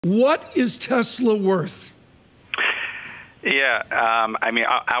What is Tesla worth? Yeah, I mean,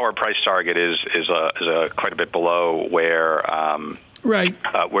 our price target is quite a bit below where right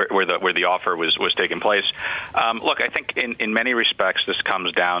where the offer was taking place. Look, I think in many respects this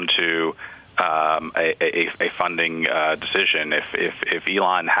comes down to a funding decision. If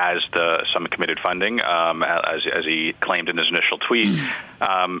Elon has some committed funding, as he claimed in his initial tweet,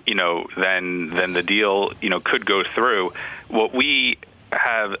 then the deal could go through. What we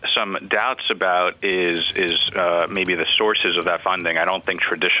have some doubts about is maybe the sources of that funding. I don't think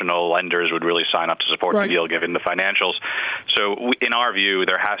traditional lenders would really sign up to support the deal given the financials. So in our view,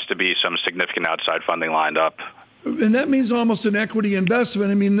 there has to be some significant outside funding lined up. And that means almost an equity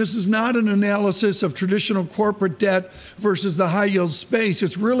investment. I mean, this is not an analysis of traditional corporate debt versus the high-yield space.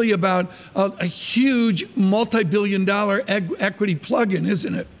 It's really about a huge multi-billion-dollar equity plug-in,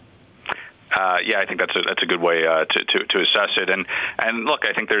 isn't it? Yeah, I think that's a good way to assess it. And look,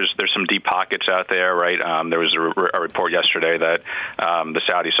 I think there's some deep pockets out there, right? There was a report yesterday that the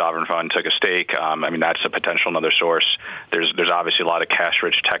Saudi sovereign fund took a stake. I mean, that's a potential another source. There's obviously a lot of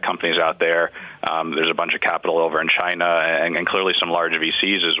cash-rich tech companies out there. There's a bunch of capital over in China, and clearly some large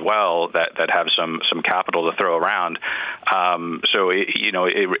VCs as well that have some capital to throw around. So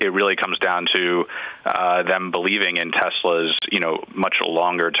it really comes down to them believing in Tesla's much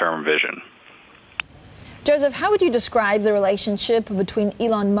longer-term vision. Joseph, how would you describe the relationship between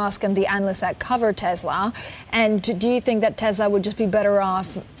Elon Musk and the analysts that cover Tesla? And do you think that Tesla would just be better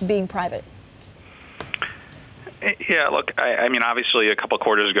off being private? Yeah, look, I mean, obviously, a couple of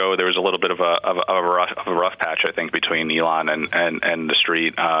quarters ago, there was a little bit of a rough patch, I think, between Elon and the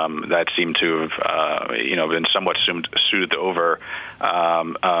street that seemed to have, been somewhat soothed over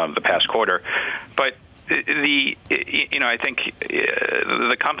the past quarter. But I think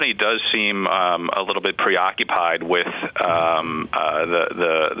the company does seem a little bit preoccupied with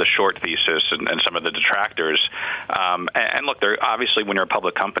the short thesis and some of the detractors. And look, there obviously when you're a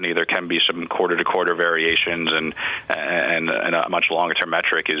public company, there can be some quarter-to-quarter variations, and a much longer-term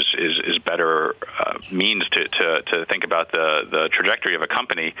metric is better means to think about the trajectory of a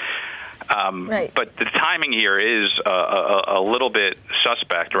company. Right. But the timing here is a little bit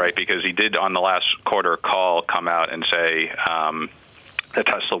suspect, right? Because he did on the last quarter call come out and say that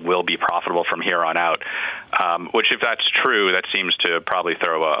Tesla will be profitable from here on out, which if that's true, that seems to probably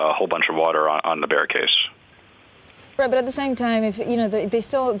throw a whole bunch of water on the bear case. Right, but at the same time, if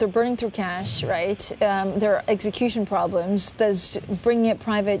they're burning through cash, right? There are execution problems. Does bringing it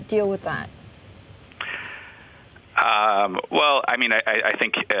private deal with that? Well, I mean, I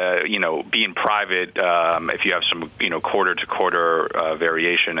think, being private, if you have some, quarter-to-quarter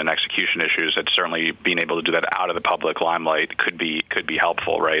variation and execution issues, that certainly being able to do that out of the public limelight could be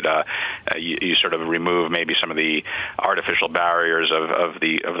helpful, right? You sort of remove maybe some of the artificial barriers of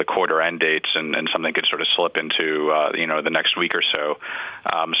the quarter end dates, and something could sort of slip into, the next week or so.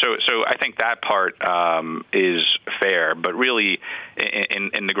 So I think that part is fair, but really,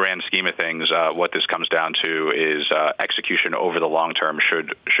 in the grand scheme of things, what this comes down to is execution over the long term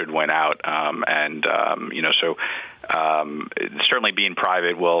should win out, certainly being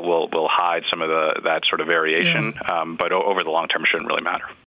private will hide some of that sort of variation, but over the long term shouldn't really matter.